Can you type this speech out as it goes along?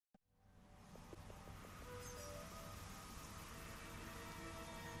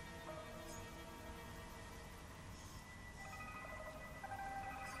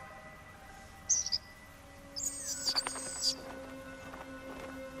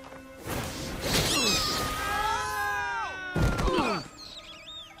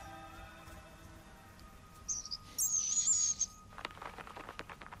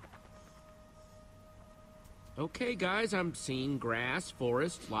Okay, guys, I'm seeing grass,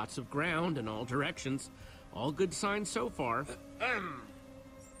 forest, lots of ground in all directions. All good signs so far.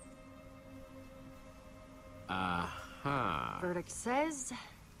 Verdict says,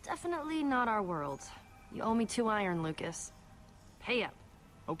 definitely not our world. You owe me 2 iron, Lucas. Pay up.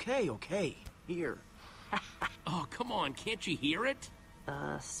 Okay. Here. Oh, come on, can't you hear it?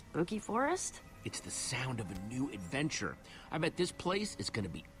 Spooky forest? It's the sound of a new adventure. I bet this place is gonna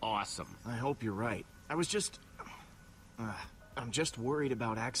be awesome. I hope you're right. I was just... I'm just worried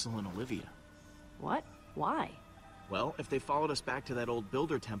about Axel and Olivia. What? Why? Well, if they followed us back to that old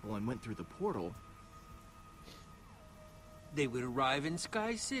builder temple and went through the portal... They would arrive in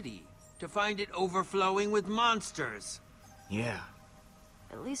Sky City, to find it overflowing with monsters. Yeah.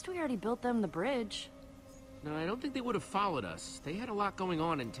 At least we already built them the bridge. No, I don't think they would have followed us. They had a lot going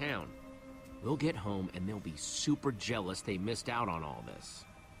on in town. We'll get home and they'll be super jealous they missed out on all this.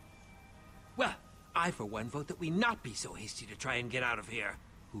 Well, I for one vote that we not be so hasty to try and get out of here.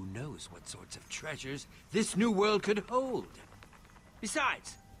 Who knows what sorts of treasures this new world could hold?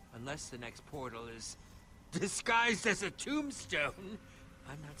 Besides, unless the next portal is disguised as a tombstone,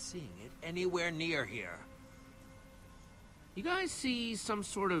 I'm not seeing it anywhere near here. You guys see some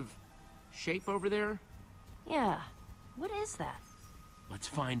sort of shape over there? Yeah. What is that? Let's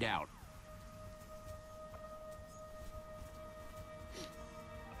find out.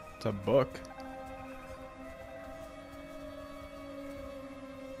 It's a book.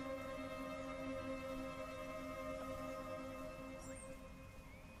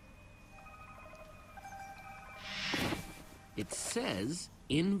 It says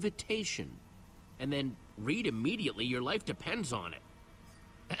invitation. And then read immediately, your life depends on it.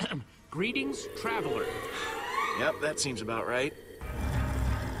 Greetings, traveler. Yep, that seems about right.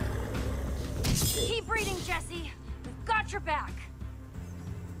 Keep reading, Jesse. We've got your back.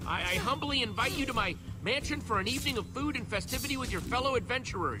 I humbly invite you to my mansion for an evening of food and festivity with your fellow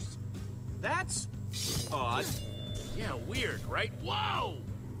adventurers. That's... odd. Yeah, weird, right? Whoa!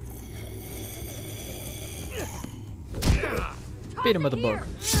 Beat him with a book.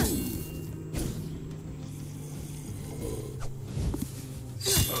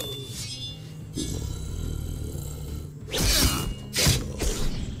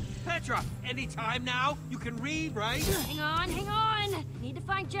 Petra, any time now? You can read, right? Hang on. Need to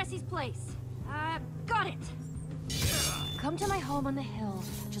find Jesse's place. Got it. Come to my home on the hill.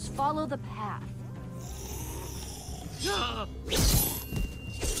 Just follow the path.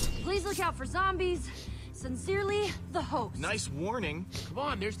 Please look out for zombies. Sincerely, the host. Nice warning. Come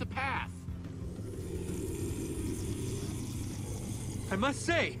on, there's the path. I must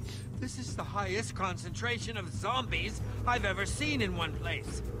say, this is the highest concentration of zombies I've ever seen in one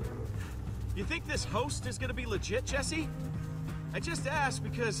place. You think this host is gonna be legit, Jesse? I just asked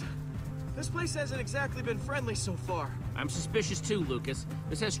because this place hasn't exactly been friendly so far. I'm suspicious too, Lucas.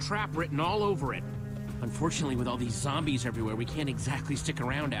 This has trap written all over it. Unfortunately, with all these zombies everywhere, we can't exactly stick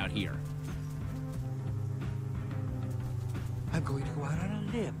around out here. I'm going to go out on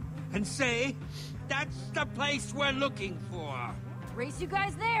a limb and say that's the place we're looking for. Race you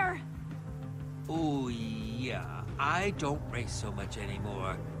guys there. Oh, yeah. I don't race so much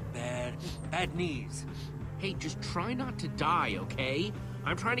anymore. Bad knees. Hey, just try not to die, okay?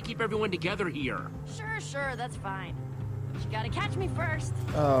 I'm trying to keep everyone together here. Sure, that's fine. But you gotta catch me first.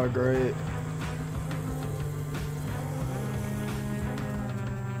 Oh, great.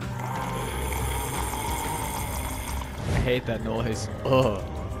 I hate that noise. Ugh.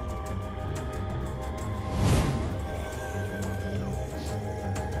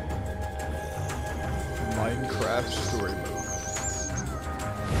 Minecraft story mode.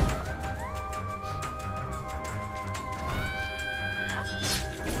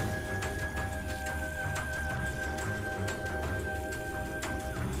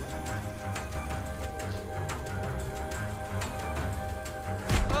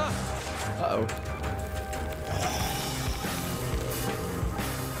 Uh-oh.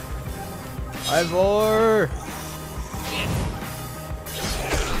 Ivor!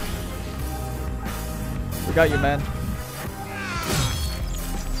 We got you, man.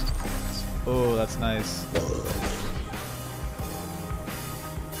 Oh, that's nice.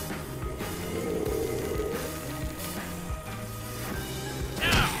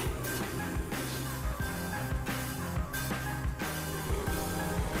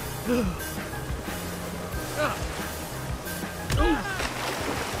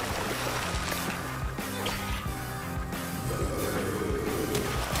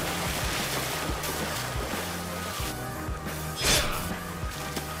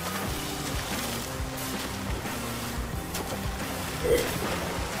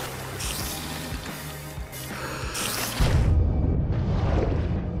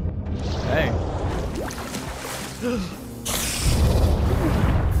 It's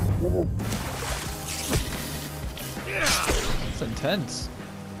intense.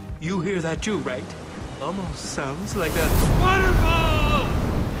 You hear that too, right? Almost sounds like a waterfall!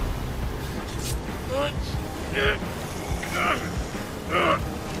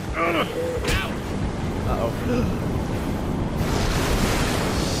 Uh-oh.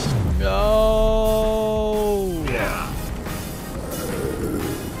 No!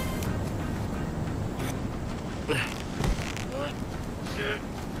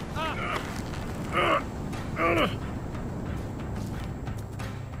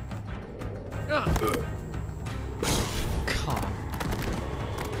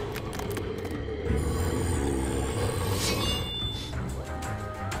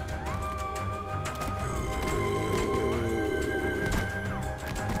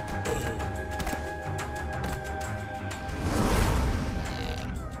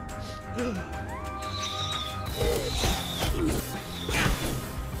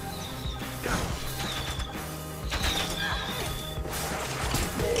 God.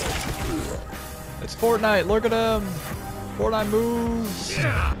 It's Fortnite, look at him! Fortnite moves!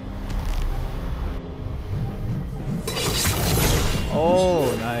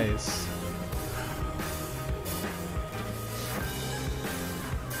 Oh, nice.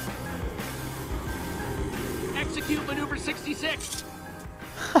 Execute maneuver 66.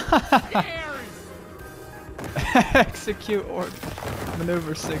 Execute or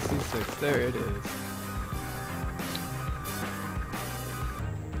maneuver 66. There it is.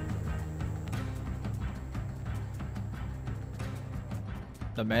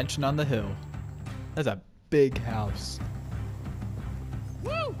 The mansion on the hill. That's a big house.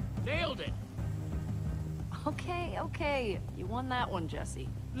 Woo! Nailed it. Okay, okay. You won that one, Jesse.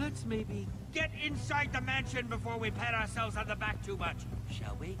 Let's maybe get inside the mansion before we pat ourselves on the back too much,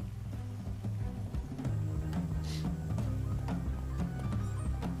 shall we?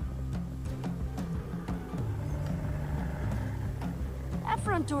 That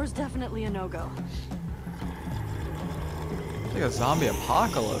front door's definitely a no-go. It's like a zombie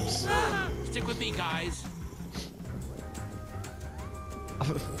apocalypse. Stick with me, guys.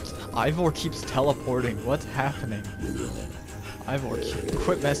 Ivor keeps teleporting. What's happening? Ivor,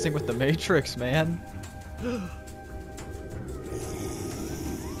 quit messing with the Matrix, man.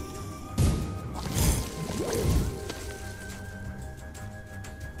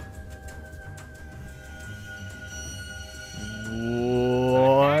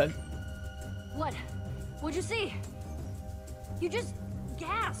 What? What? What'd you see? You just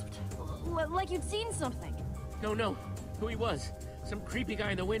gasped. Like you'd seen something. No. Who he was? Some creepy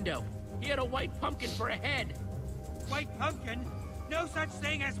guy in the window. He had a white pumpkin for a head. White pumpkin? No such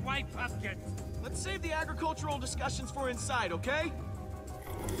thing as white pumpkins! Let's save the agricultural discussions for inside, okay?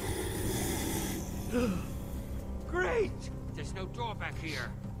 Great! There's no door back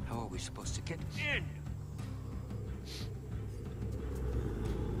here. How are we supposed to get in?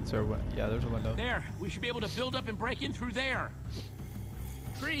 Is there yeah, there's a window. There. We should be able to build up and break in through there.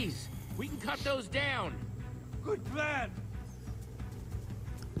 Trees. We can cut those down. Good plan!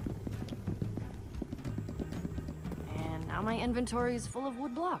 And now my inventory is full of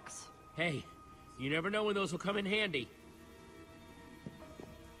wood blocks. Hey, you never know when those will come in handy.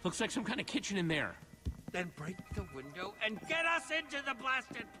 Looks like some kind of kitchen in there. Then break the window and get us into the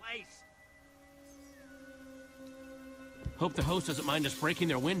blasted place! Hope the host doesn't mind us breaking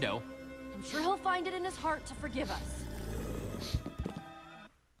their window. I'm sure he'll find it in his heart to forgive us.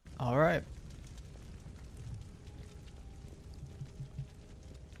 Alright.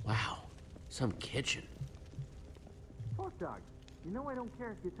 Wow, some kitchen. Hot dog, you know I don't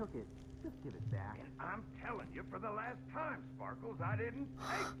care if you took it. Just give it back. I'm telling you for the last time, Sparkles, I didn't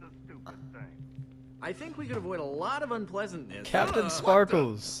take the stupid thing. I think we could avoid a lot of unpleasantness. Captain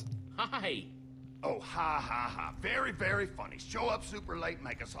Sparkles. Hi. Oh, ha, ha, ha. Very, very funny. Show up super late,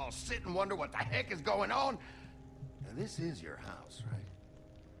 make us all sit and wonder what the heck is going on. Now, this is your house, right?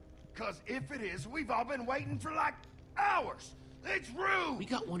 Because if it is, we've all been waiting for like hours. It's rude! We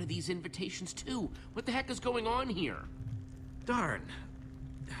got one of these invitations too. What the heck is going on here? Darn.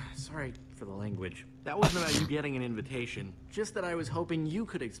 Sorry for the language. That wasn't about you getting an invitation. Just that I was hoping you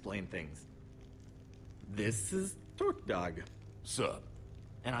could explain things. This is Torque Dog. Sup?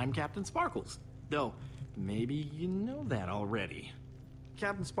 And I'm Captain Sparkles. Though, maybe you know that already.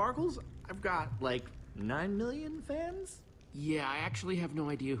 Captain Sparkles, I've got, like, 9 million fans? Yeah, I actually have no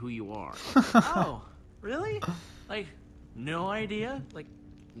idea who you are. Oh, really? Like, no idea? Like,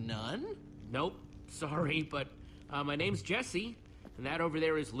 none? Nope, sorry, but my name's Jesse, and that over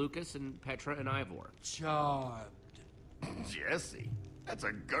there is Lucas and Petra and Ivor. Charmed. Jesse? That's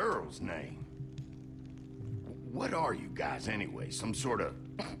a girl's name. What are you guys anyway? Some sort of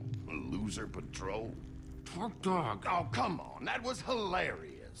loser patrol? Torque Dog. Oh, come on. That was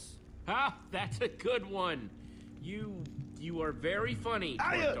hilarious. Ah, that's a good one. You are very funny,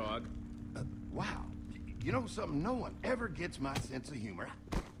 Torque Dog. Wow. You know something? No one ever gets my sense of humor.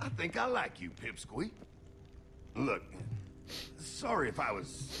 I think I like you, Pipsqueak. Look, sorry if I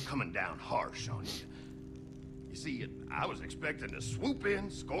was coming down harsh on you. You see, I was expecting to swoop in,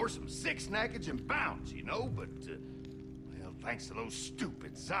 score some sick snackage, and bounce, you know, but, well, thanks to those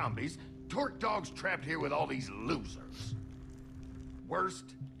stupid zombies, Torque Dog's trapped here with all these losers.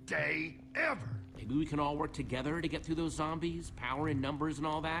 Worst day ever. Maybe we can all work together to get through those zombies, power in numbers and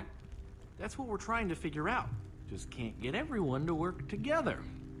all that? That's what we're trying to figure out. Just can't get everyone to work together.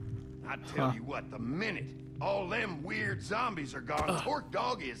 I tell you what, the minute all them weird zombies are gone, Torque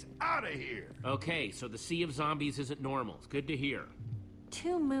Dog is out of here. Okay, so the sea of zombies isn't normal. It's good to hear.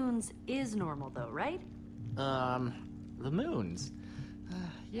 2 moons is normal, though, right? The moons.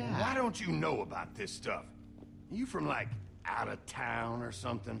 Yeah. Why don't you know about this stuff? You from, like, out of town or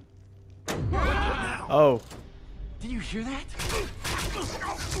something? Oh. Did you hear that? Something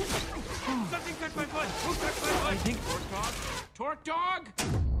touched my foot! Who touched my foot? I think Torque Dog?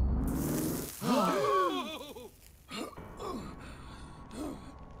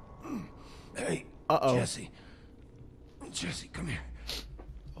 Hey, Uh-oh. Jesse. Jesse, come here.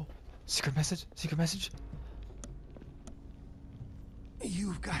 Oh, secret message? Secret message?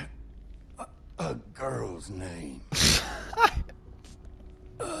 You've got a girl's name.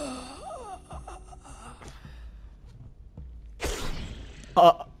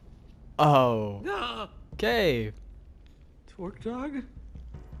 Oh. Okay. Torque Dog?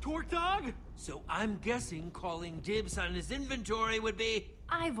 Torque Dog? So I'm guessing calling dibs on his inventory would be...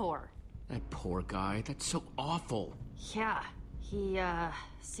 Ivor. That poor guy. That's so awful. Yeah, he,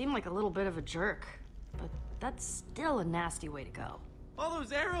 seemed like a little bit of a jerk. But that's still a nasty way to go. All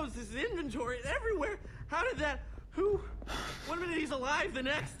those arrows, his inventory, everywhere. How did that... Who? One minute he's alive, the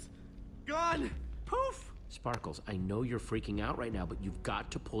next... Gone. Poof. Sparkles, I know you're freaking out right now, but you've got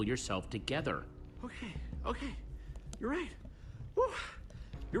to pull yourself together. Okay. You're right. Woo.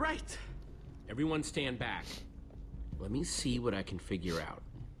 You're right. Everyone stand back. Let me see what I can figure out.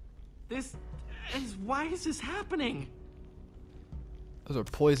 This is... Why is this happening? Those are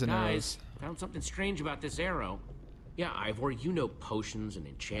poison Guys, arrows. found something strange about this arrow. Yeah, Ivor, you know potions and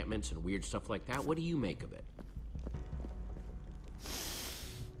enchantments and weird stuff like that. What do you make of it?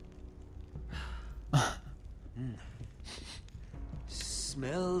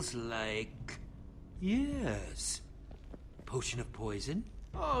 Smells like... Yes. Potion of poison?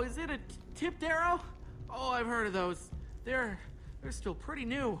 Oh, is it a tipped arrow? Oh, I've heard of those. They're still pretty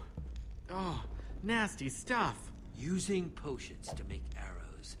new. Oh, nasty stuff. Using potions to make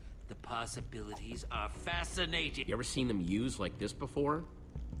arrows. The possibilities are fascinating. You ever seen them used like this before?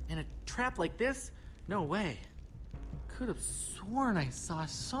 In a trap like this? No way. Could have sworn I saw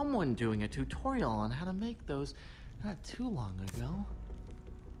someone doing a tutorial on how to make those not too long ago.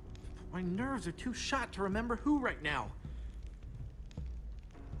 My nerves are too shot to remember who right now.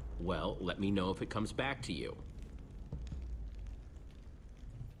 Well, let me know if it comes back to you.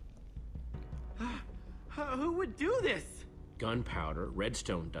 Who would do this? Gunpowder,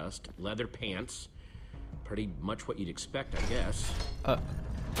 redstone dust, leather pants. Pretty much what you'd expect, I guess.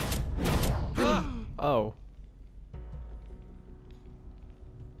 Oh.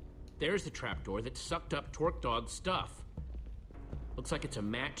 There's the trapdoor that sucked up Torque Dog's stuff. Looks like it's a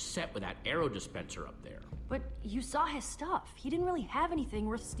match set with that arrow dispenser up there. But you saw his stuff. He didn't really have anything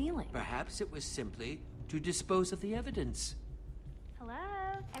worth stealing. Perhaps it was simply to dispose of the evidence. Hello?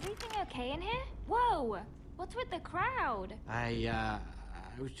 Everything okay in here? Whoa! What's with the crowd? I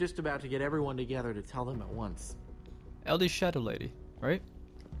was just about to get everyone together to tell them at once. LD Shadow Lady, right?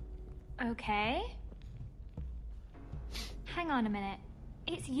 Okay. Hang on a minute.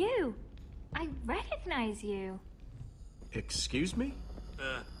 It's you! I recognize you. Excuse me?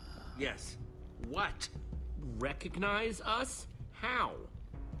 Yes. What? Recognize us? How?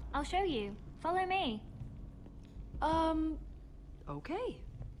 I'll show you. Follow me. Okay.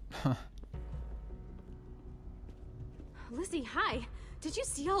 Lizzie, hi. Did you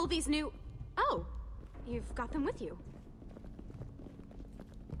see all these new... Oh, you've got them with you.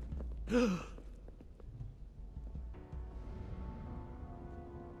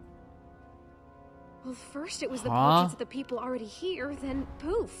 Well, first it was the portraits of the people already here, then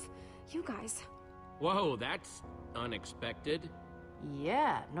poof. You guys. Whoa, that's unexpected.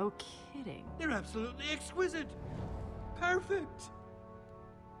 Yeah, no kidding. They're absolutely exquisite. Perfect.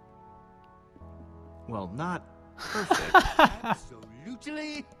 Well, not perfect.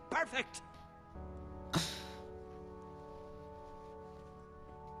 Absolutely perfect.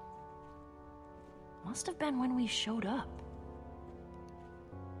 Must have been when we showed up.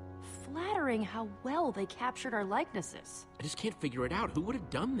 Flattering how well they captured our likenesses. I just can't figure it out. Who would have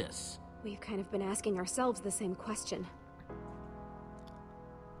done this? We've kind of been asking ourselves the same question.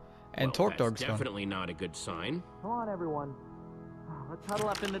 And Well, Torque that's Dog's gone. definitely not a good sign. Come on, everyone. Let's huddle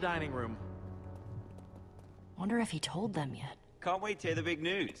up in the dining room. Wonder if he told them yet. Can't wait to hear the big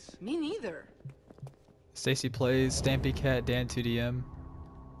news. Me neither. Stacy plays, Stampy Cat, Dan 2DM.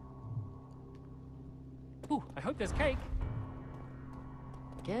 Ooh, I hope there's cake.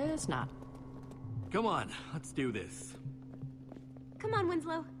 Guess not. Come on, let's do this. Come on,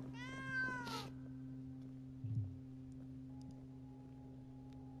 Winslow.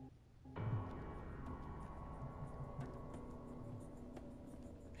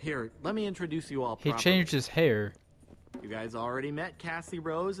 Here, let me introduce you all He properly. changed his hair. You guys already met Cassie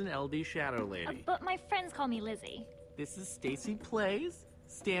Rose and LD Shadow Lady. But my friends call me Lizzie. This is Stacy Plays,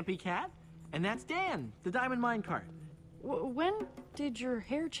 Stampy Cat, and that's Dan, the Diamond Minecart. When did your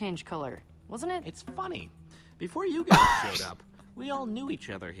hair change color? Wasn't it? It's funny. Before you guys showed up, we all knew each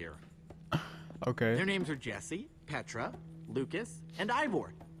other here. Okay. Their names are Jesse, Petra, Lucas, and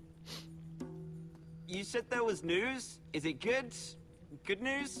Ivor. You said there was news? Is it good? Good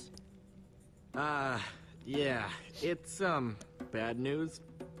news? Yeah. It's, bad news,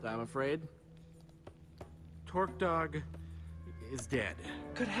 I'm afraid. Torque Dog is dead.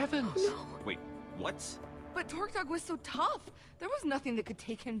 Good heavens. Wait, what? But Torque Dog was so tough. There was nothing that could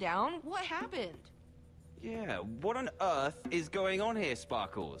take him down. What happened? Yeah, what on earth is going on here,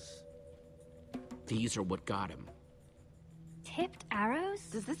 Sparkles? These are what got him. Tipped arrows?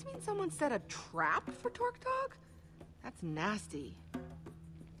 Does this mean someone set a trap for Torque Dog? That's nasty.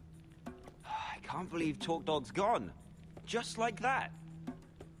 I can't believe Torque Dog's gone. Just like that.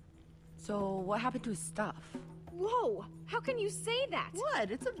 So, what happened to his stuff? Whoa! How can you say that?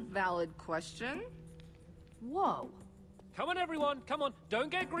 What? It's a valid question. Whoa. Come on, everyone. Come on. Don't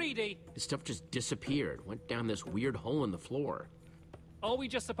get greedy. His stuff just disappeared. Went down this weird hole in the floor. Are we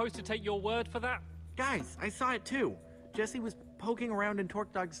just supposed to take your word for that? Guys, I saw it too. Jesse was poking around in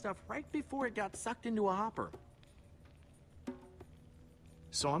Torque Dog's stuff right before it got sucked into a hopper.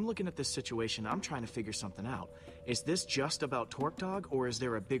 So I'm looking at this situation, I'm trying to figure something out. Is this just about Torque Dog, or is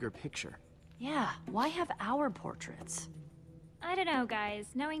there a bigger picture? Yeah, why have our portraits? I don't know, guys.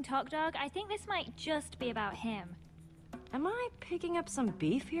 Knowing Torque Dog, I think this might just be about him. Am I picking up some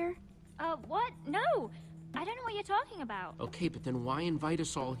beef here? What? No! I don't know what you're talking about. Okay, but then why invite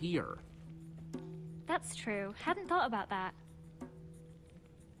us all here? That's true. Hadn't thought about that.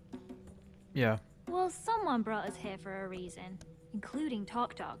 Yeah. Well, someone brought us here for a reason, including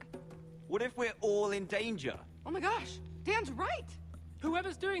Torque Dog. What if we're all in danger? Oh my gosh, Dan's right.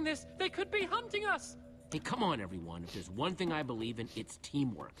 Whoever's doing this, they could be hunting us. Hey, come on, everyone. If there's one thing I believe in, it's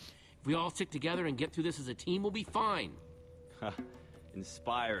teamwork. If we all stick together and get through this as a team, we'll be fine.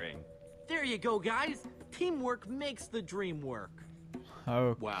 Inspiring. There you go, guys. Teamwork makes the dream work.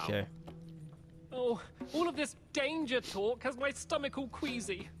 Okay. Oh, all of this danger talk has my stomach all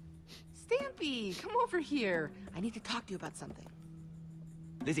queasy. Stampy, come over here. I need to talk to you about something.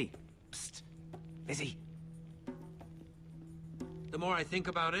 Lizzie. Psst. Lizzie. The more I think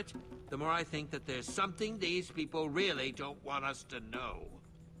about it, the more I think that there's something these people really don't want us to know.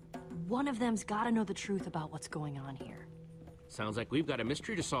 One of them's gotta know the truth about what's going on here. Sounds like we've got a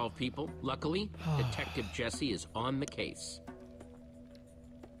mystery to solve, people. Luckily, Detective Jesse is on the case.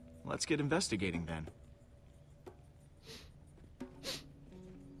 Let's get investigating then.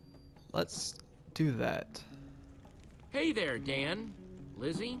 Let's do that. Hey there, Dan.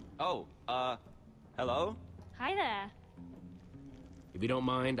 Lizzie? Oh, hello? Hi there. If you don't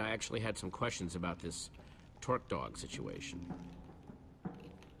mind, I actually had some questions about this Torque Dog situation.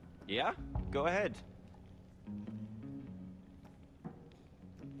 Yeah? Go ahead.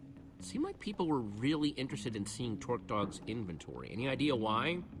 It seemed like people were really interested in seeing Torque Dog's inventory. Any idea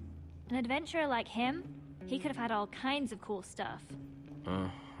why? An adventurer like him, he could have had all kinds of cool stuff.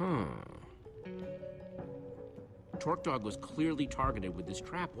 Uh-huh. Torque Dog was clearly targeted with this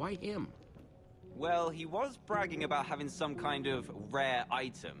trap. Why him? Well, he was bragging about having some kind of rare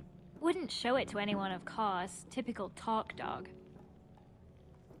item. Wouldn't show it to anyone, of course. Typical Torque Dog.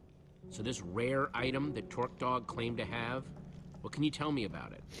 So this rare item that Torque Dog claimed to have, what can you tell me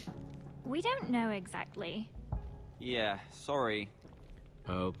about it? We don't know exactly. Yeah, sorry.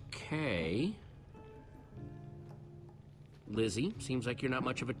 Okay. Lizzie, seems like you're not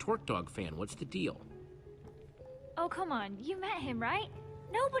much of a Torque Dog fan. What's the deal? Oh, come on. You met him, right?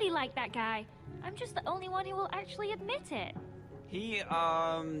 Nobody liked that guy. I'm just the only one who will actually admit it. He,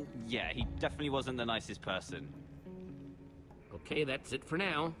 yeah, he definitely wasn't the nicest person. Okay, that's it for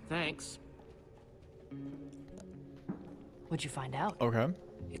now. Thanks. What'd you find out? Okay.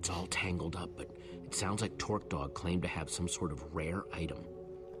 It's all tangled up, but it sounds like Torque Dog claimed to have some sort of rare item.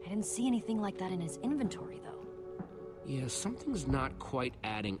 I didn't see anything like that in his inventory, though. Yeah, something's not quite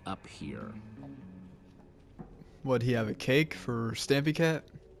adding up here. Would he have a cake for Stampy Cat?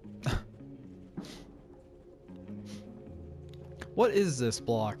 What is this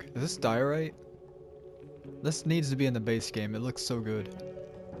block? Is this diorite? This needs to be in the base game. It looks so good.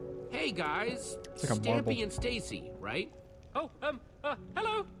 Hey guys, It's like a marble. Stampy and Stacy, right? Oh,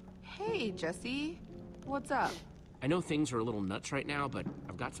 hello. Hey, Jesse. What's up? I know things are a little nuts right now, but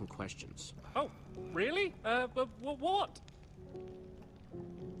I've got some questions. Oh, really? What?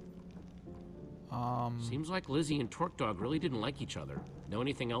 Seems like Lizzie and Torque Dog really didn't like each other. Know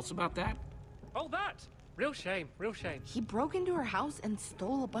anything else about that? Oh, that. Real shame, real shame. He broke into her house and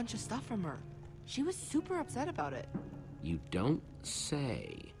stole a bunch of stuff from her. She was super upset about it. You don't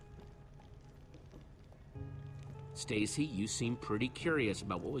say. Stacy, you seem pretty curious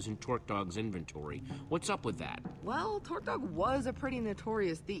about what was in Torque Dog's inventory. What's up with that? Well, Torque Dog was a pretty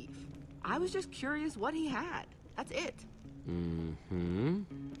notorious thief. I was just curious what he had. That's it. Mm-hmm.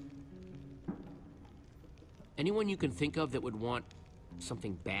 Anyone you can think of that would want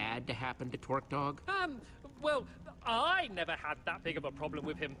something bad to happen to Torque Dog? Well, I never had that big of a problem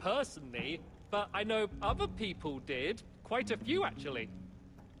with him personally, but I know other people did. Quite a few, actually.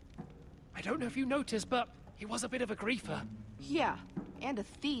 I don't know if you noticed, but he was a bit of a griefer. Yeah, and a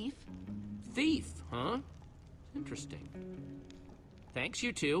thief. Thief, huh? Interesting. Thanks,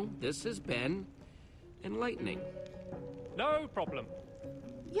 you two. This has been enlightening. No problem.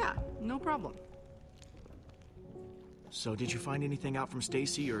 Yeah, no problem. So did you find anything out from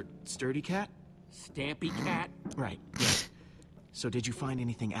Stacy or Sturdy Cat? Stampy Cat? Right, yeah. So did you find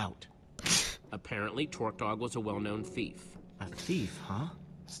anything out? Apparently, Torque Dog was a well-known thief. A thief, huh?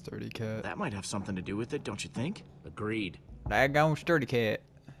 Sturdy Cat. That might have something to do with it, don't you think? Agreed. Daggone Sturdy Cat.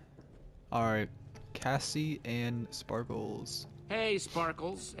 Alright. Cassie and Sparkles. Hey,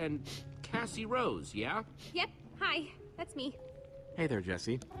 Sparkles, and Cassie Rose, yeah? Yep, hi, that's me. Hey there,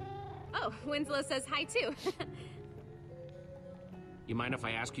 Jesse. Oh, Winslow says hi too. You mind if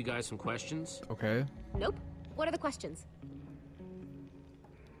I ask you guys some questions? Okay. Nope. What are the questions?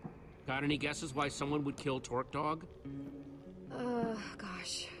 Got any guesses why someone would kill Torque Dog?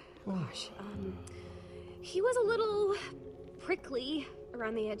 Gosh. He was a little prickly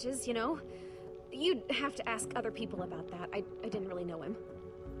around the edges, you know? You'd have to ask other people about that. I didn't really know him.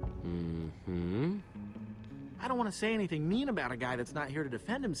 Mm-hmm. I don't want to say anything mean about a guy that's not here to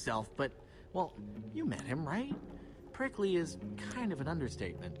defend himself, but, well, you met him, right? Prickly is kind of an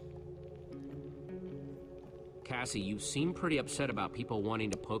understatement. Cassie, you seem pretty upset about people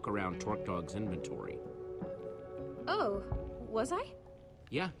wanting to poke around Torque Dog's inventory. Oh, was I?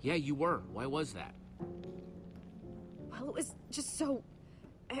 Yeah, you were. Why was that? Well, it was just so...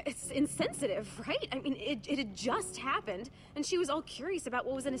 It's insensitive, right? I mean, it had just happened, and she was all curious about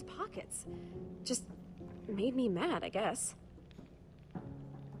what was in his pockets. Just made me mad, I guess.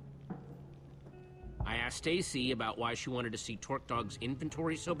 I asked Stacy about why she wanted to see Torque Dog's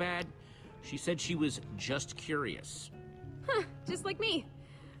inventory so bad. She said she was just curious. Huh, just like me.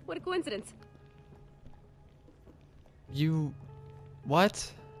 What a coincidence. You...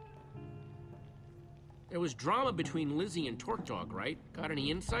 What? There was drama between Lizzie and Torque Dog, right? Got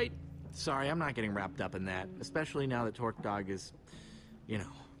any insight? Sorry, I'm not getting wrapped up in that, especially now that Torque Dog is, you know.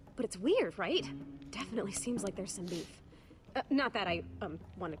 But it's weird, right? Definitely seems like there's some beef. Not that I,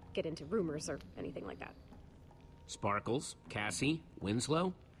 want to get into rumors or anything like that. Sparkles, Cassie,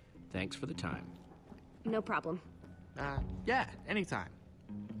 Winslow, thanks for the time. No problem. Yeah, anytime.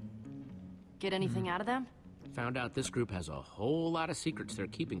 Get anything out of them? Found out this group has a whole lot of secrets they're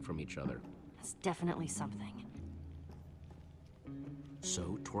keeping from each other. That's definitely something.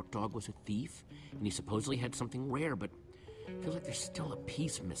 So, Torque Dog was a thief, and he supposedly had something rare, but I feel like there's still a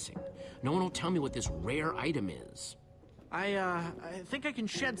piece missing. No one will tell me what this rare item is. I think I can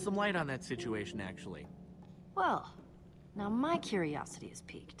shed some light on that situation, actually. Well, now my curiosity is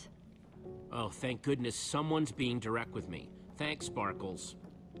piqued. Oh, thank goodness someone's being direct with me. Thanks, Sparkles.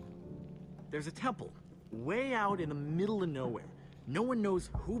 There's a temple, way out in the middle of nowhere. No one knows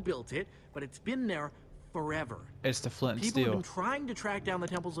who built it, but it's been there forever. It's the Flint and People have Steel. been trying to track down the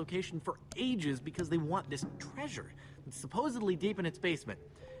temple's location for ages because they want this treasure. It's supposedly deep in its basement.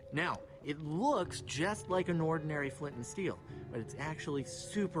 Now, it looks just like an ordinary flint and steel, but it's actually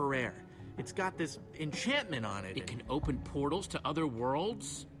super rare. It's got this enchantment on it. It can open portals to other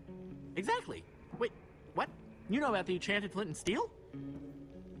worlds? Exactly. Wait, what? You know about the enchanted flint and steel?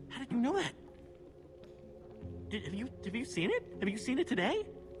 How did you know that? Have you seen it? Have you seen it today?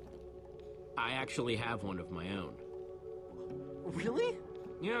 I actually have one of my own. Really?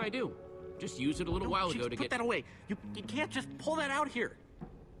 Yeah, I do. Just used it a little while ago to Put get... that away. You can't just pull that out here.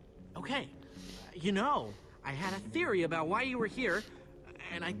 Okay. You know, I had a theory about why you were here,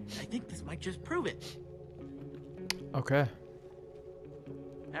 and I think this might just prove it. Okay.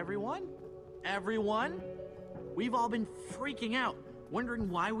 Everyone? We've all been freaking out, wondering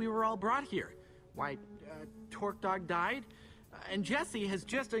why we were all brought here. Why Torque Dog died, and Jesse has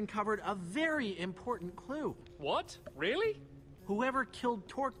just uncovered a very important clue. What? Really? Whoever killed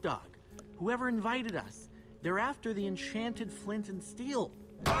Torque Dog, whoever invited us, they're after the enchanted flint and steel.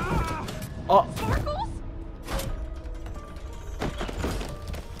 Oh. Sparkles?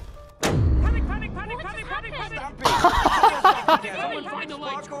 Panic! Someone find the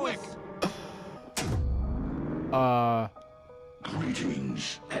lights, quick!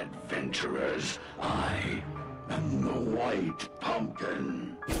 Greetings, adventurers. I am the White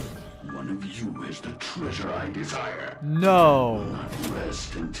Pumpkin. One of you is the treasure I desire. No. I will not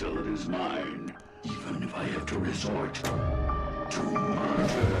rest until it is mine, even if I have to resort to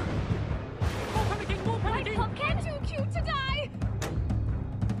murder. More panicking! Pumpkin, too cute to die!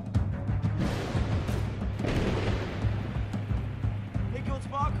 Nico and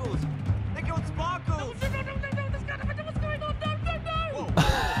Sparkles! Nico and Sparkles! No, this guy doesn't know what's going on! No! Whoa,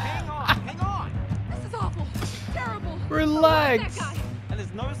 hang on! This is awful. Terrible. Relax. That guy. And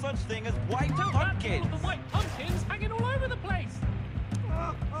there's no such thing as white Don't pumpkins. have the white pumpkins hanging all over the place!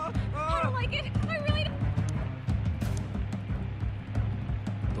 I don't like it. I really don't.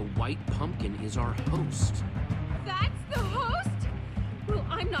 The White Pumpkin is our host. That's the host? Well,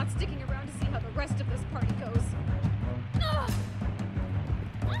 I'm not sticking around to see how the rest of this party goes. Ugh.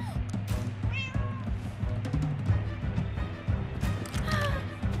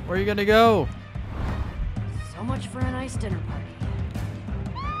 Where are you gonna go? So much for a nice dinner party.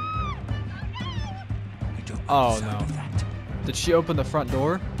 Oh no. Did she open the front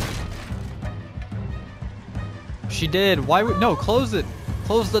door? She did. Why would... No, close it.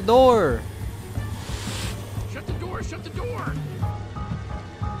 Close the door. Shut the door! Shut the door!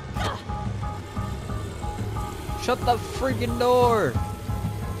 Shut the freaking door.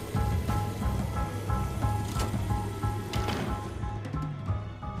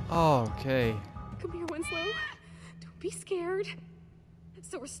 Oh, okay. Come here, Winslow. Don't be scared.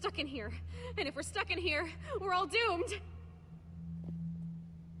 So we're stuck in here. And if we're stuck in here, we're all doomed.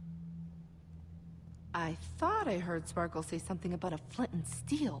 I thought I heard Sparkle say something about a flint and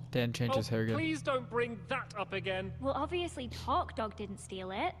steel. Dan changed his hair again. Please don't bring that up again. Well, obviously Torque Dog didn't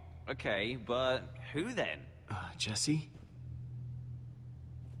steal it. Okay, but who then? Jesse?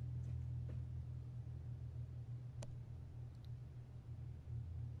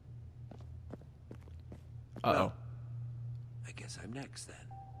 Uh-oh. I guess I'm next then.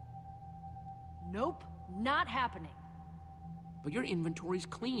 Nope, not happening. But your inventory's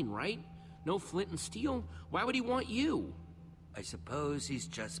clean, right? No flint and steel. Why would he want you? I suppose he's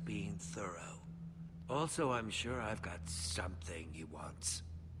just being thorough. Also, I'm sure I've got something he wants.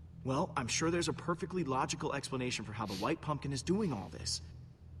 Well, I'm sure there's a perfectly logical explanation for how the White Pumpkin is doing all this.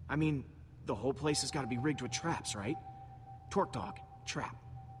 I mean, the whole place has got to be rigged with traps, right? Torque Dog, trap.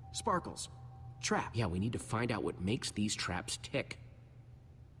 Sparkles, trap. Yeah, we need to find out what makes these traps tick.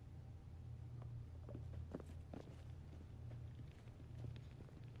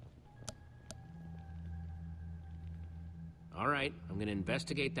 All right, I'm gonna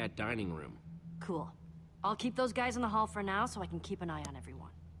investigate that dining room. Cool. I'll keep those guys in the hall for now so I can keep an eye on everyone.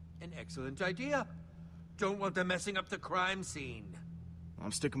 An excellent idea. Don't want them messing up the crime scene.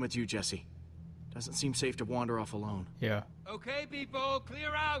 I'm sticking with you, Jesse. Doesn't seem safe to wander off alone. Yeah. Okay, people,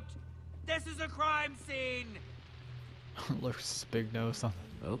 clear out. This is a crime scene. Looks big nose on.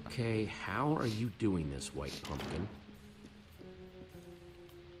 Okay, how are you doing this, White Pumpkin?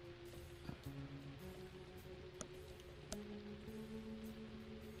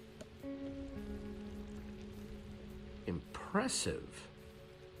 Impressive.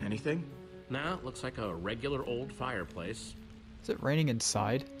 Anything? Nah, looks like a regular old fireplace. Is it raining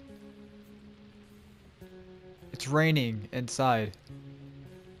inside? It's raining inside.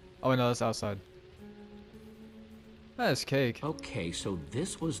 Oh no, that's outside. That's cake. Okay, so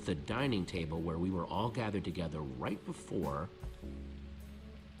this was the dining table where we were all gathered together right before...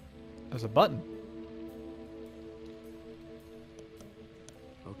 There's a button.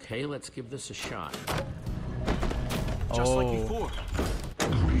 Okay, let's give this a shot. Just like before.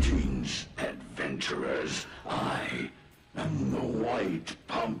 Greetings, adventurers. I am the White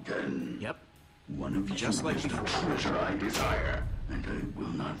Pumpkin. Yep. One of you Just like is the before. treasure I desire, and I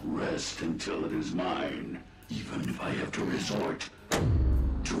will not rest until it is mine, even if I have to resort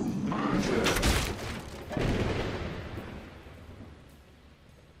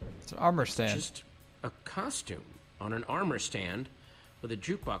It's an armor stand. Just a costume on an armor stand with a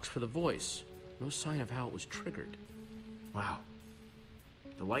jukebox for the voice. No sign of how it was triggered. Wow.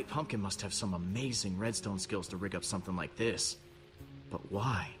 The White Pumpkin must have some amazing redstone skills to rig up something like this. But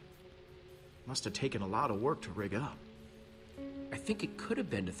why? Must have taken a lot of work to rig up. I think it could have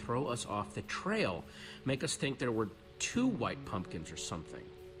been to throw us off the trail, make us think there were 2 White Pumpkins or something.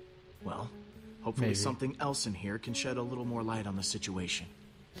 Well, hopefully Maybe. something else in here can shed a little more light on the situation.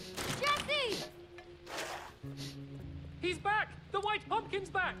 Jesse! He's back! The White Pumpkin's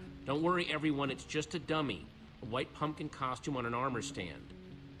back! Don't worry, everyone, it's just a dummy. A White Pumpkin costume on an armor stand.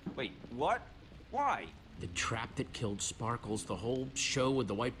 Wait, what? Why? The trap that killed Sparkles, the whole show with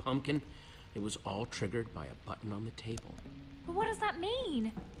the White Pumpkin, it was all triggered by a button on the table. But what does that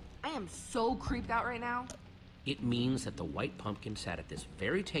mean? I am so creeped out right now. It means that the White Pumpkin sat at this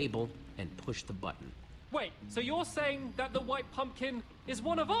very table and pushed the button. Wait, so you're saying that the White Pumpkin is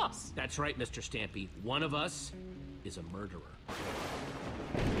one of us? That's right, Mr. Stampy. One of us is a murderer.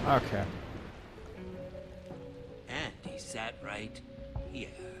 Okay. And he sat right here.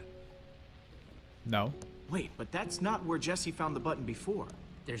 No. Wait, but that's not where Jesse found the button before.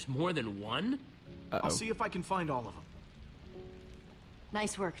 There's more than one? Uh-oh. I'll see if I can find all of them.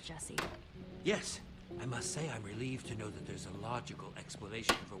 Nice work, Jesse. Yes, I must say I'm relieved to know that there's a logical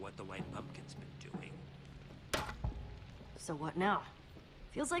explanation for what the White Pumpkin's been doing. So what now?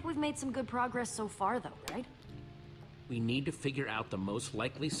 Feels like we've made some good progress so far, though, right? We need to figure out the most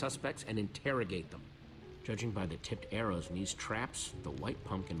likely suspects and interrogate them. Judging by the tipped arrows in these traps, the White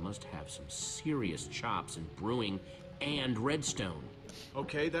Pumpkin must have some serious chops in brewing and redstone.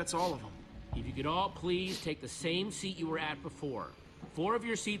 Okay, that's all of them. If you could all please take the same seat you were at before. 4 of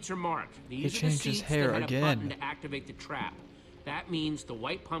your seats are marked. These He are the changed his seats hair that had again. a button to activate the trap. That means the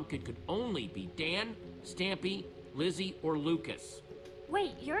White Pumpkin could only be Dan, Stampy, Lizzie, or Lucas.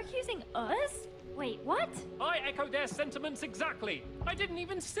 Wait, you're accusing us? Wait, what? I echo their sentiments exactly. I didn't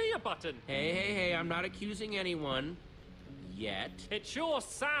even see a button. Hey, I'm not accusing anyone. Yet. It sure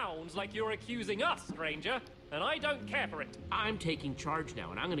sounds like you're accusing us, stranger, and I don't care for it. I'm taking charge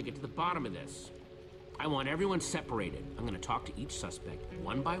now, and I'm gonna get to the bottom of this. I want everyone separated. I'm gonna talk to each suspect,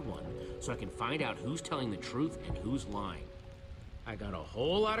 one by one, so I can find out who's telling the truth and who's lying. I got a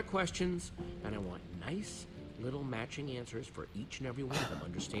whole lot of questions, and I want nice, little matching answers for each and every one of them.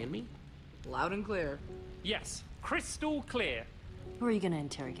 Understand me? Loud and clear. Yes, crystal clear. Who are you gonna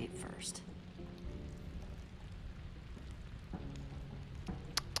interrogate first?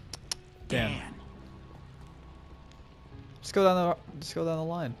 Dan. Just go down the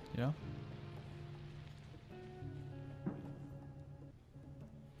line, you know?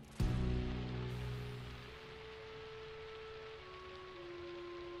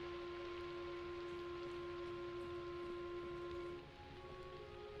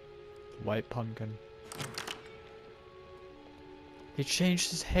 White Pumpkin. He changed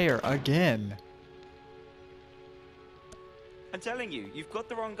his hair again. I'm telling you, you've got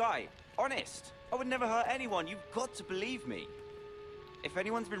the wrong guy. Honest. I would never hurt anyone. You've got to believe me. If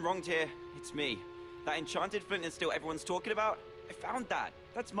anyone's been wronged here, it's me. That enchanted flint and steel everyone's talking about, I found that.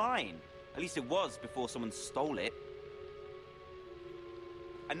 That's mine. At least it was before someone stole it.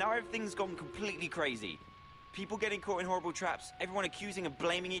 And now everything's gone completely crazy. People getting caught in horrible traps, everyone accusing and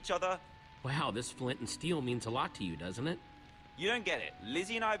blaming each other. Wow, this flint and steel means a lot to you, doesn't it? You don't get it.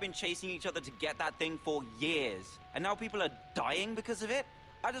 Lizzie and I have been chasing each other to get that thing for years. And now people are dying because of it?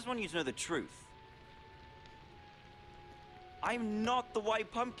 I just want you to know the truth. I'm not the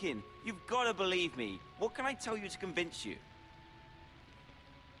White Pumpkin. You've got to believe me. What can I tell you to convince you?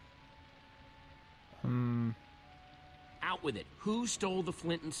 Out with it. Who stole the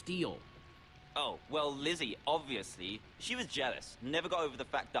flint and steel? Oh, well, Lizzie, obviously. She was jealous. Never got over the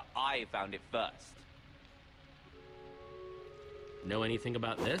fact that I found it first. Know anything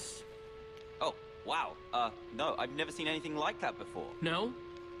about this? Oh, wow. No, I've never seen anything like that before. No?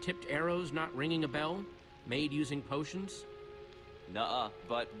 Tipped arrows not ringing a bell? Made using potions? Nuh-uh.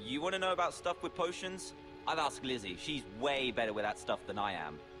 But you want to know about stuff with potions? I'd ask Lizzie. She's way better with that stuff than I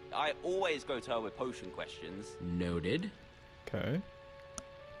am. I always go to her with potion questions. Noted. Okay.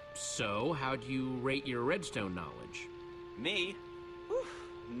 So, how do you rate your redstone knowledge? Me? Whew,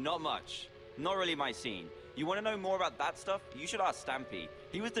 not much. Not really my scene. You want to know more about that stuff? You should ask Stampy.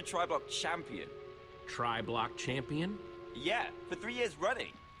 He was the Tri-Block champion. Tri-Block champion? Yeah, for 3 years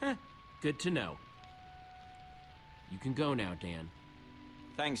running. Good to know. You can go now, Dan.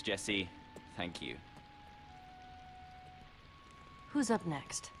 Thanks, Jesse. Thank you. Who's up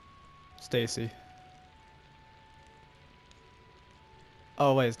next? Stacy.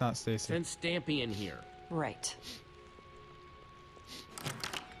 Oh wait, it's not Stacy. Send Stampy in here. Right.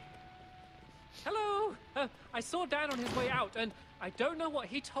 Hello! I saw Dan on his way out, and I don't know what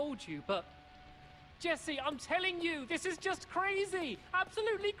he told you, but... Jesse, I'm telling you, this is just crazy!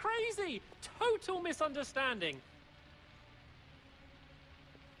 Absolutely crazy! Total misunderstanding!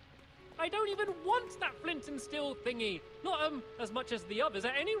 I don't even want that flint and steel thingy! Not, as much as the others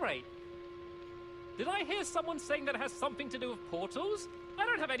at any rate. Did I hear someone saying that it has something to do with portals? I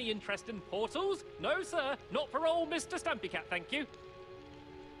don't have any interest in portals. No, sir. Not for old Mr. Stampy Cat, thank you.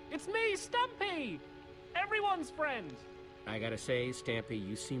 It's me, Stampy! Everyone's friend! I gotta say, Stampy,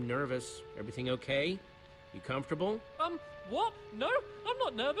 you seem nervous. Everything okay? You comfortable? What? No, I'm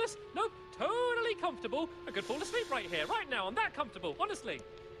not nervous. No, totally comfortable. I could fall asleep right here, right now. I'm that comfortable, honestly.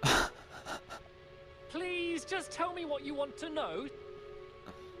 Please, just tell me what you want to know.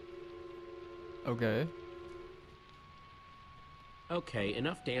 Okay. Okay,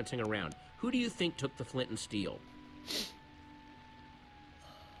 enough dancing around. Who do you think took the flint and steel?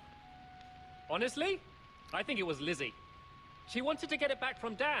 Honestly, I think it was Lizzie. She wanted to get it back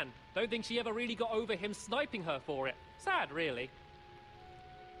from Dan. Don't think she ever really got over him sniping her for it. Sad, really.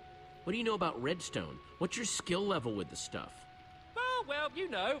 What do you know about Redstone? What's your skill level with the stuff? Oh, well, you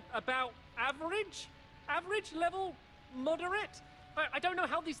know, about average? Average level? Moderate? I don't know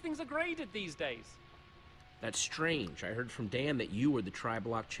how these things are graded these days. That's strange. I heard from Dan that you were the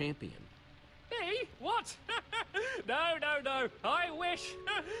Tri-Block champion. Me? What? No. I wish.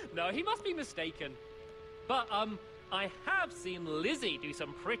 No, he must be mistaken. But, I have seen Lizzie do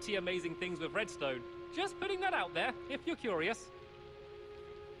some pretty amazing things with Redstone. Just putting that out there, if you're curious.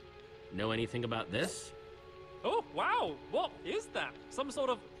 Know anything about this? Oh, wow! What is that? Some sort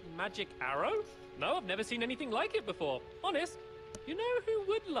of magic arrow? No, I've never seen anything like it before. Honest. You know who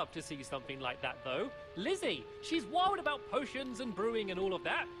would love to see something like that, though? Lizzie. She's wild about potions and brewing and all of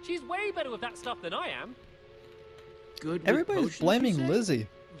that. She's way better with that stuff than I am. Good. Everybody's blaming Lizzie.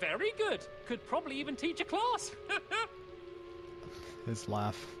 Very good. Could probably even teach a class. His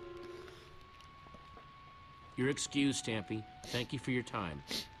laugh. You're excused, Stampy. Thank you for your time.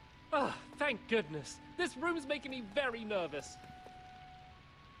 Ah, thank goodness. This room's making me very nervous.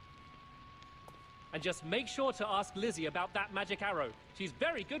 And just make sure to ask Lizzie about that magic arrow. She's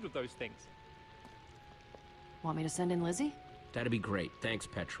very good with those things. Want me to send in Lizzie? That'd be great. Thanks,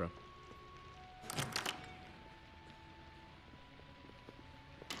 Petra.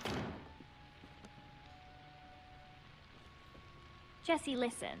 Jesse,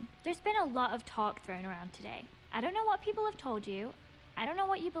 listen. There's been a lot of talk thrown around today. I don't know what people have told you. I don't know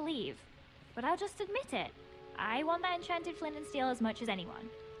what you believe. But I'll just admit it. I want that enchanted flint and steel as much as anyone.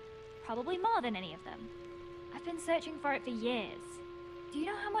 Probably more than any of them. I've been searching for it for years. Do you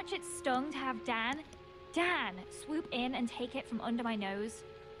know how much it stung to have Dan swoop in and take it from under my nose?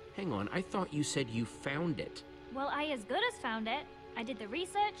 Hang on, I thought you said you found it. Well, I as good as found it. I did the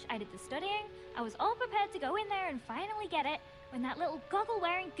research, I did the studying, I was all prepared to go in there and finally get it when that little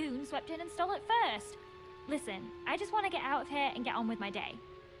goggle-wearing goon swept in and stole it first. Listen, I just want to get out of here and get on with my day.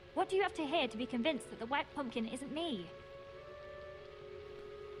 What do you have to hear to be convinced that the white pumpkin isn't me?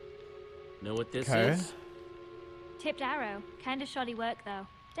 Know what this Okay. is? Tipped arrow. Kinda shoddy work, though.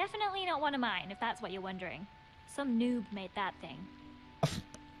 Definitely not one of mine, if that's what you're wondering. Some noob made that thing.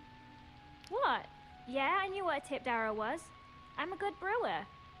 What? Yeah, I knew what a tipped arrow was. I'm a good brewer.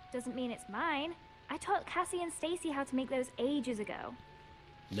 Doesn't mean it's mine. I taught Cassie and Stacy how to make those ages ago.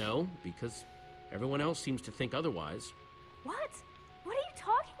 No, because everyone else seems to think otherwise. What? What are you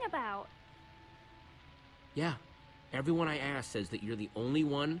talking about? Yeah, everyone I ask says that you're the only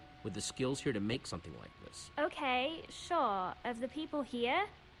one with the skills here to make something like this. Okay, sure. Of the people here,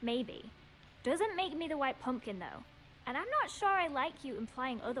 maybe. Doesn't make me the white pumpkin, though. And I'm not sure I like you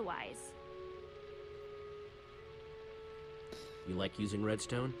implying otherwise. You like using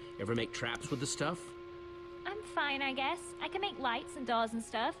redstone? Ever make traps with the stuff? I'm fine, I guess. I can make lights and doors and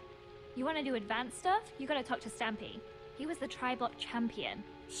stuff. You want to do advanced stuff? You gotta talk to Stampy. He was the Tri-Block champion.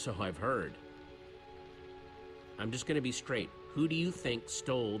 So I've heard. I'm just gonna be straight. Who do you think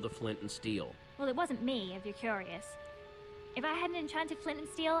stole the flint and steel? Well, it wasn't me, if you're curious. If I had an enchanted flint and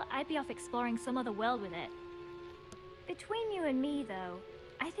steel, I'd be off exploring some other world with it. Between you and me, though,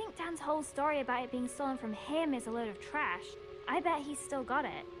 I think Dan's whole story about it being stolen from him is a load of trash. I bet he's still got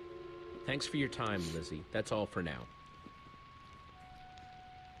it. Thanks for your time, Lizzie. That's all for now.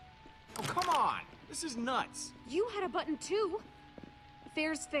 Oh, come on! This is nuts! You had a button too.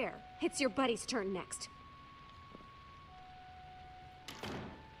 Fair's fair. It's your buddy's turn next.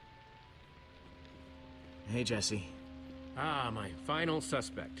 Hey, Jesse. Ah, my final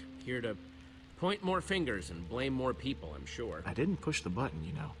suspect. Here to Point more fingers and blame more people, I'm sure. I didn't push the button,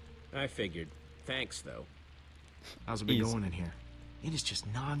 you know. I figured. Thanks, though. How's it been going in here? It is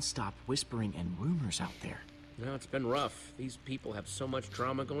just non-stop whispering and rumors out there. No, it's been rough. These people have so much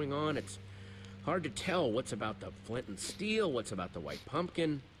drama going on, it's hard to tell what's about the Flint and Steel, what's about the White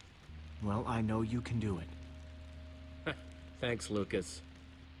Pumpkin. Well, I know you can do it. Thanks, Lucas.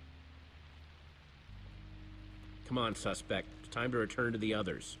 Come on, suspect. It's time to return to the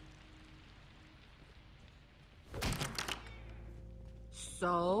others.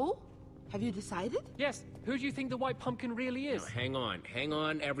 So? Have you decided? Yes, who do you think the White Pumpkin really is? Now, hang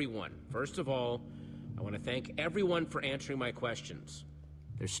on, everyone. First of all, I want to thank everyone for answering my questions.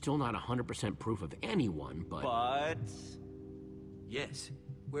 There's still not 100% proof of anyone, but... But... Yes.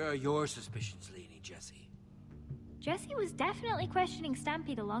 Where are your suspicions leaning, Jesse? Jesse was definitely questioning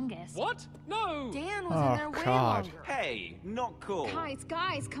Stampy the longest. What? No! Dan was in there way longer. Hey, not cool.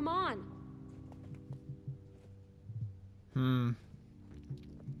 Guys, come on.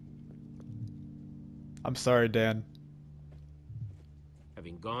 I'm sorry, Dan.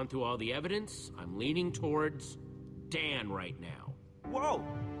 Having gone through all the evidence, I'm leaning towards Dan right now. Whoa!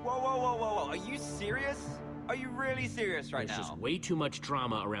 Are you serious? Are you really serious right now? There's just way too much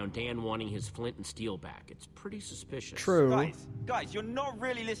drama around Dan wanting his Flint and Steel back. It's pretty suspicious. True. Guys, you're not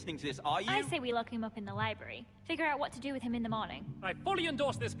really listening to this, are you? I say we lock him up in the library. Figure out what to do with him in the morning. I fully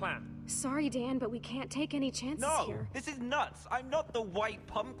endorse this plan. Sorry, Dan, but we can't take any chances here. This is nuts. I'm not the White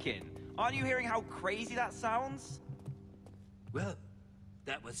Pumpkin. Aren't you hearing how crazy that sounds? Well,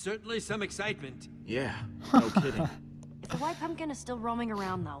 that was certainly some excitement. Yeah, no kidding. If the White Pumpkin is still roaming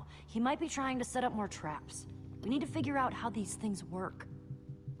around, though, he might be trying to set up more traps. We need to figure out how these things work.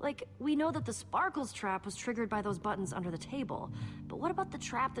 Like, we know that the Sparkles trap was triggered by those buttons under the table, but what about the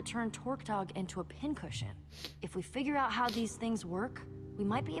trap that turned Torque Dog into a pincushion? If we figure out how these things work, we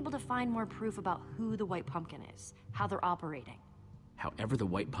might be able to find more proof about who the White Pumpkin is, how they're operating. However the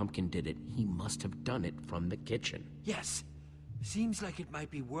White Pumpkin did it, he must have done it from the kitchen. Yes. Seems like it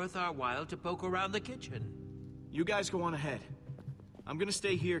might be worth our while to poke around the kitchen. You guys go on ahead. I'm gonna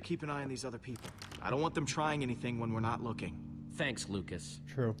stay here, keep an eye on these other people. I don't want them trying anything when we're not looking. Thanks, Lucas.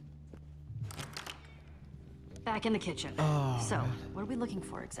 True. Back in the kitchen. So, what are we looking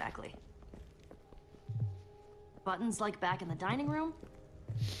for exactly? Buttons like back in the dining room?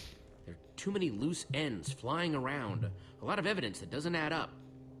 There are too many loose ends flying around. A lot of evidence that doesn't add up.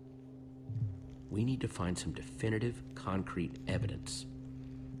 We need to find some definitive, concrete evidence.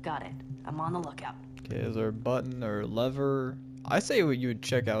 Got it. I'm on the lookout. Okay, is there a button or lever? I say you would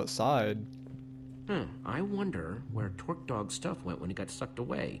check outside. I wonder where Torque Dog's stuff went when it got sucked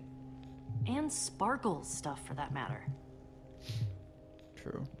away. And Sparkles stuff, for that matter.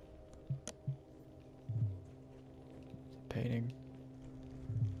 True. Painting.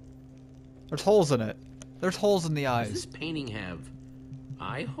 There's holes in it. There's holes in the eyes. Does this painting have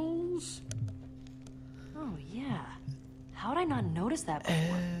eye holes? Oh, yeah. How'd I not notice that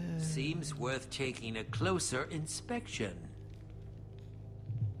before? Seems worth taking a closer inspection.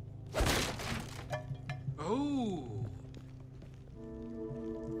 Oh!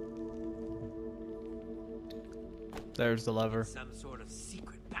 There's the lever. Some sort of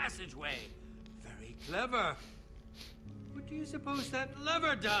secret passageway. Very clever. What do you suppose that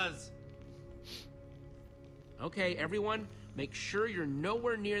lever does? Okay, everyone, make sure you're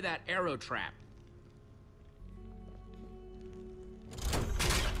nowhere near that arrow trap.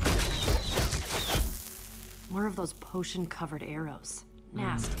 More of those potion-covered arrows.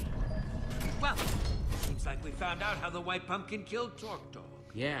 Nasty. Well, seems like we found out how the White Pumpkin killed Torque Dog.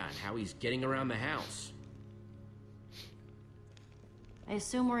 Yeah, and how he's getting around the house. I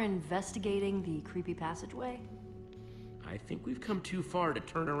assume we're investigating the creepy passageway? I think we've come too far to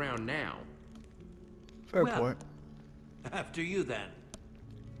turn around now. Fair point. After you, then.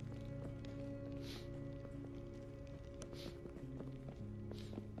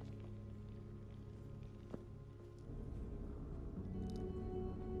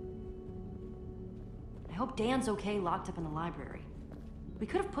 I hope Dan's okay locked up in the library. We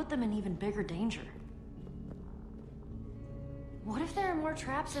could have put them in even bigger danger. What if there are more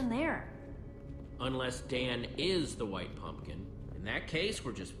traps in there? Unless Dan is the White Pumpkin. In that case,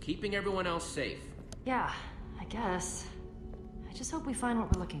 we're just keeping everyone else safe. Yeah, I guess. I just hope we find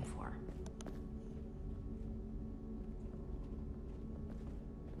what we're looking for.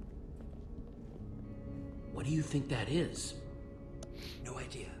 What do you think that is? No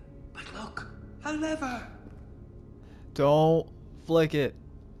idea. But look, a lever. Don't flick it.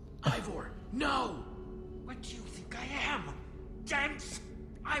 Ivor, no! What do you think I am? Dense?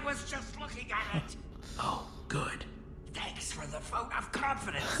 I was just looking at it. Oh, good. Thanks for the vote of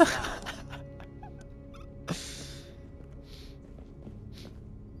confidence, though.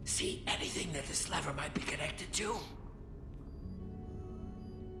 Lucifer might be connected too.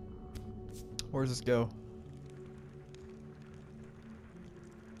 Where does this go?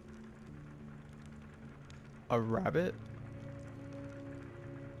 A rabbit?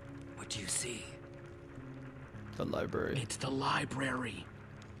 What do you see? The library. It's the library.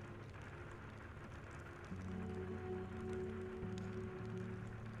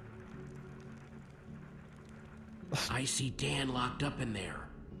 I see Dan locked up in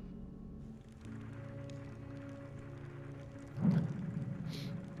there.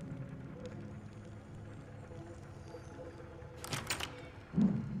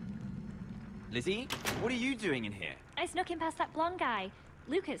 Lizzie, what are you doing in here? I snuck in past that blonde guy.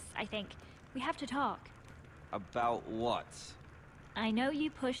 Lucas, I think. We have to talk. About what? I know you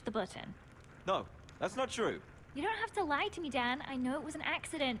pushed the button. No, that's not true. You don't have to lie to me, Dan. I know it was an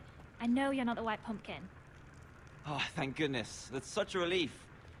accident. I know you're not the White Pumpkin. Oh, thank goodness. That's such a relief.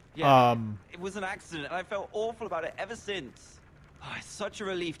 Yeah, Um. it was an accident, and I felt awful about it ever since. Oh, it's such a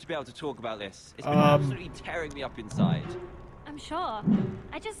relief to be able to talk about this. It's been absolutely tearing me up inside. I'm sure.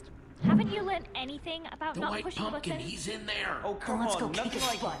 Haven't you learned anything about The not White pushing Pumpkin, buttons? he's in there. Oh, come let's go on. kick Nothing his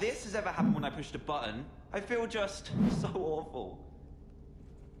like butt. this has ever happened when I pushed a button. I feel just so awful.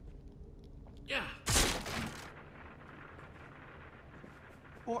 Yeah.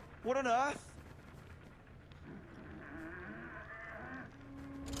 What on earth?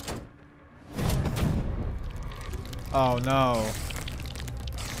 Oh no.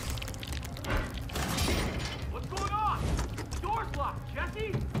 What's going on? Door's locked,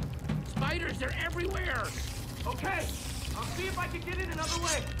 Jesse! Spiders, they're everywhere. Okay, I'll see if I can get in another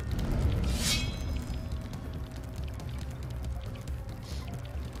way.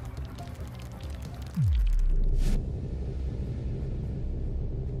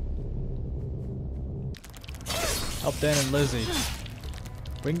 Help Dan and Lizzie.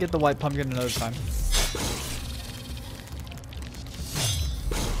 We can get the White Pumpkin another time.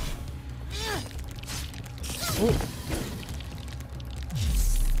 Ooh.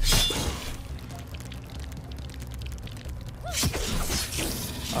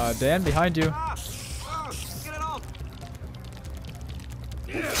 Dan, behind you. Get it off!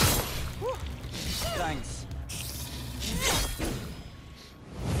 Thanks.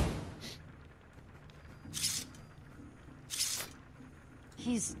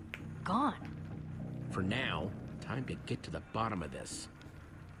 He's gone. For now, time to get to the bottom of this.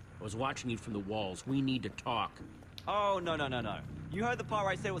 I was watching you from the walls. We need to talk. Oh, no. You heard the part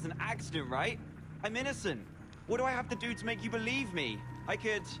where I said it was an accident, right? I'm innocent. What do I have to do to make you believe me? I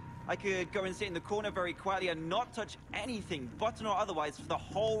could go and sit in the corner very quietly and not touch anything, button or otherwise, for the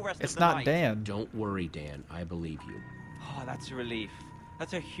whole rest It's of the night. not Dan. Don't worry, Dan. I believe you. Oh, that's a relief.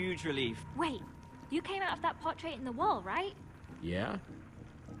 That's a huge relief. Wait, you came out of that portrait in the wall, right? Yeah?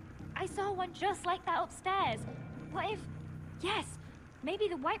 I saw one just like that upstairs. What if... Yes, maybe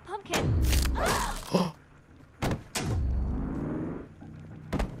the White Pumpkin...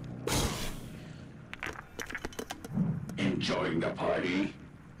 Enjoying the party?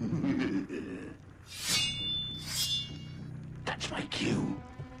 That's my cue.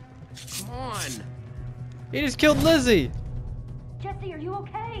 Come on. He just killed Lizzie. Jesse, are you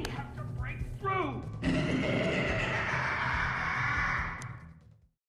okay?